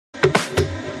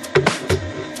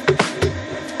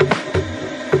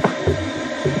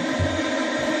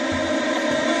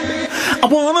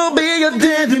wanna be a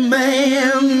deadly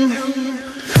man.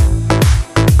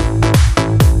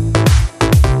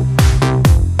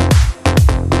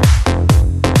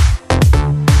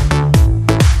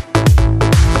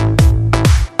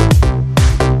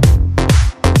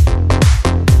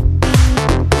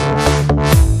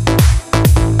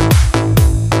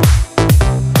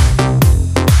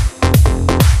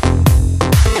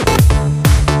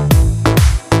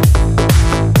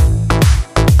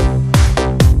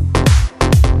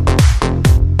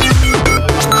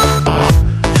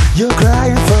 You're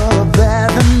crying for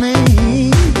better than me,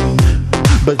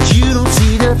 but you don't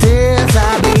see the tears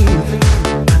I bleed.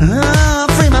 I'll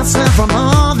free myself from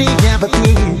all the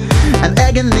apathy and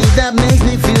agony that makes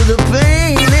me feel the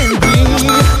pain in me.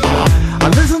 I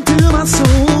listen to my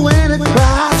soul when it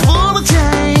cries for a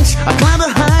change. I climb the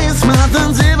highest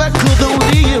mountains if I could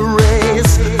only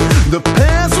erase the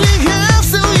past we have,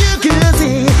 so you can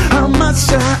see how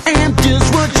much I am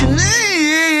just what you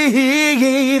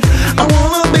need. I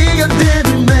wanna be a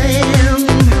deadly man.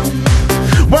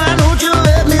 Why don't you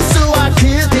let me so I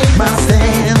can take my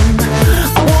stand?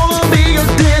 I wanna be a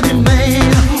deadly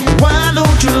man. Why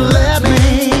don't you let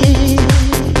me?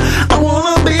 I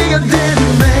wanna be a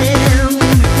deadly man.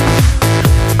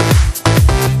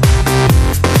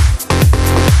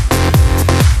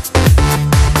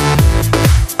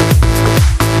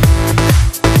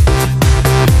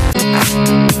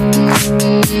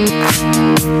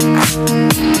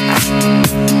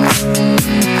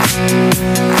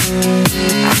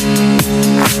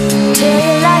 Tell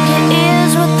you like it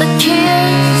is with the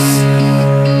kiss,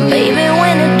 baby,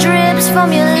 when it drips from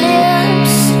your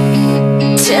lips.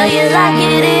 Tell you like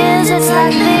it is, it's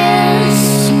like this.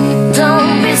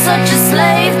 Don't be such a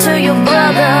slave to your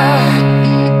brother.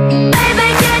 Baby,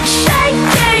 get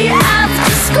shaky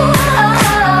after school.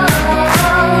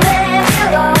 There you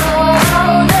go,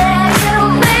 there you go.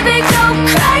 Baby, go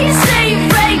crazy,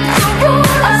 break the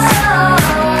rules.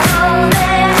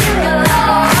 There you go,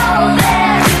 there you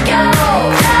go.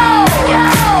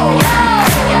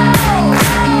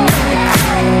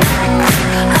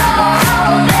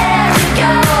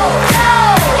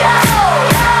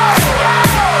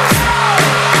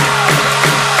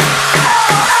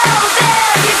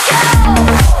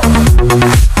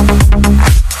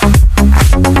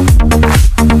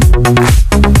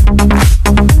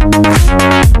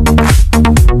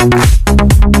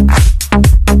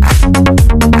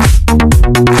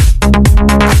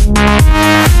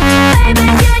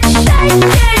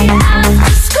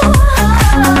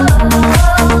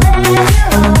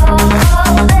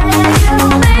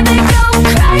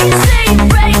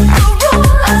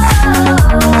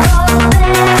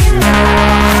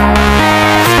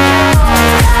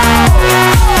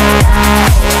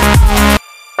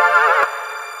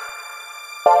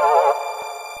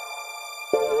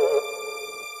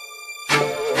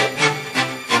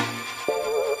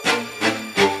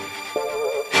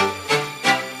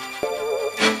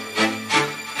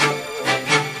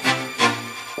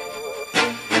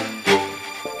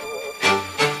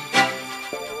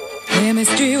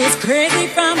 Chemistry was crazy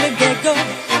from the get-go.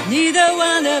 Neither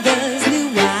one of us knew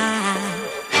why.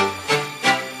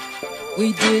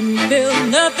 We didn't build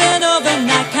nothing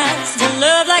overnight, 'cause to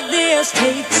love like this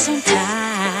takes some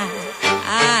time.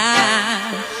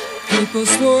 People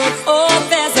swore it's all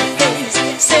there's a face,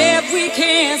 said we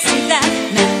can't see that.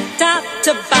 Now top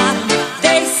to bottom,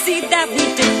 they see that we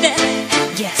did that.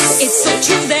 Yes, it's so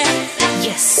true that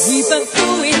yes, we've been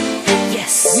through it.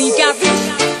 Yes, we got rich.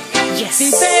 Yes,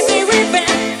 see, baby, we've been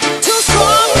too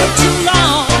strong for too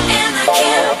long, and I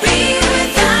can't be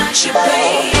without you,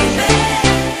 baby.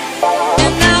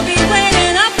 And I'll be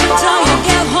waiting up until you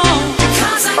get home,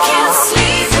 'cause I can't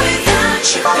sleep without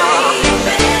you,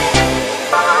 baby.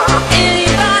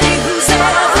 Anybody who's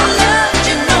ever loved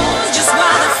you knows just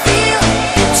what I feel.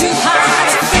 Too hard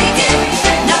to fake it,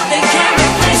 nothing can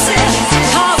replace it.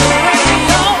 Call the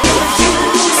radio, you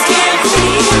just can't be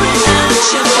without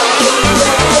you, baby.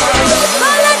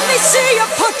 Let me see you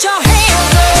put your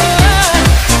hands up.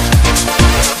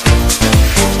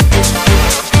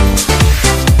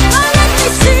 Let me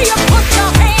see you put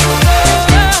your hands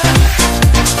up.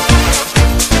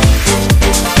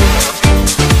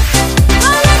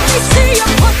 Let me see you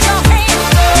put your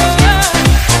hands up.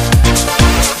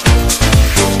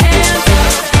 Hands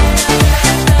up.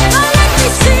 Let me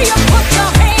see you put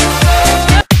your hands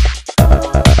up.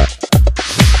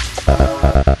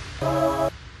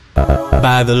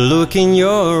 By the look in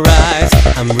your eyes,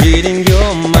 I'm reading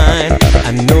your mind.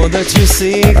 I know that you're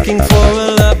seeking for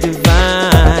a love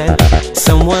divine,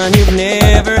 someone you've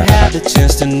never never had the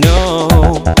chance to know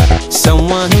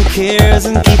someone who cares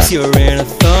and keeps your inner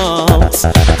thoughts.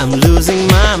 I'm losing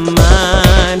my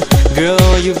mind.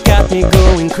 Girl, you've got me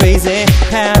going crazy.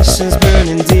 Passion's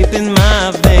burning deep in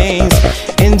my veins,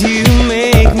 and you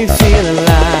make me feel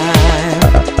alive.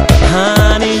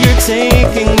 Honey, you're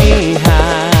taking me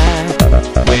high.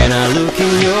 When I look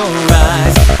in your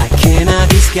eyes, I cannot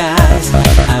disguise.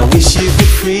 I wish you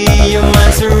could free your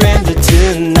mind, surrender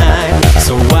tonight.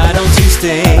 So why don't you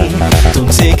stay?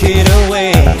 Don't take it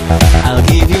away. I'll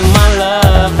give you my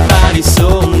love, body,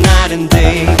 soul, night and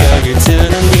day. Girl, you're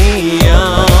turning me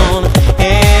on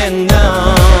and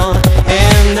on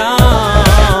and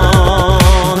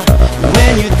on.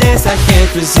 When you dance, I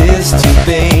can't resist you,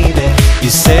 baby. You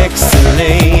sexy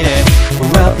lady.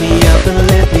 Wrap me up and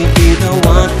let me be the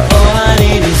one. All I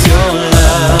need is your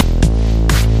love.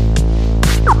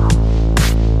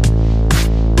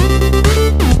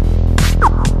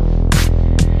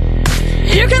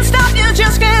 You can stop, you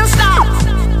just can't stop.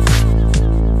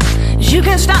 You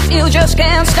can stop, you just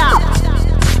can't stop.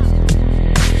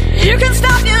 You can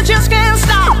stop, you just can't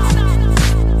stop.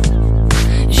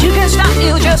 You can stop,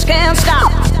 you just can't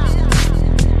stop.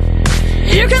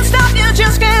 You can stop, you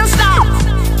just can't stop.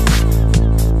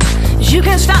 You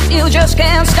can stop, you just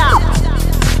can't stop.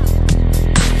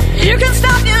 You can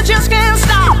stop, you just can't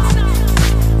stop.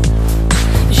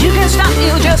 You can stop,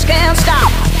 you just can't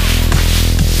stop.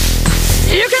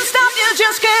 You can stop, you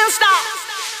just can't stop.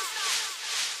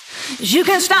 You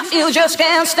can stop, you just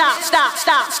can't stop. Stop,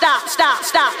 stop, stop, stop,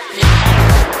 stop.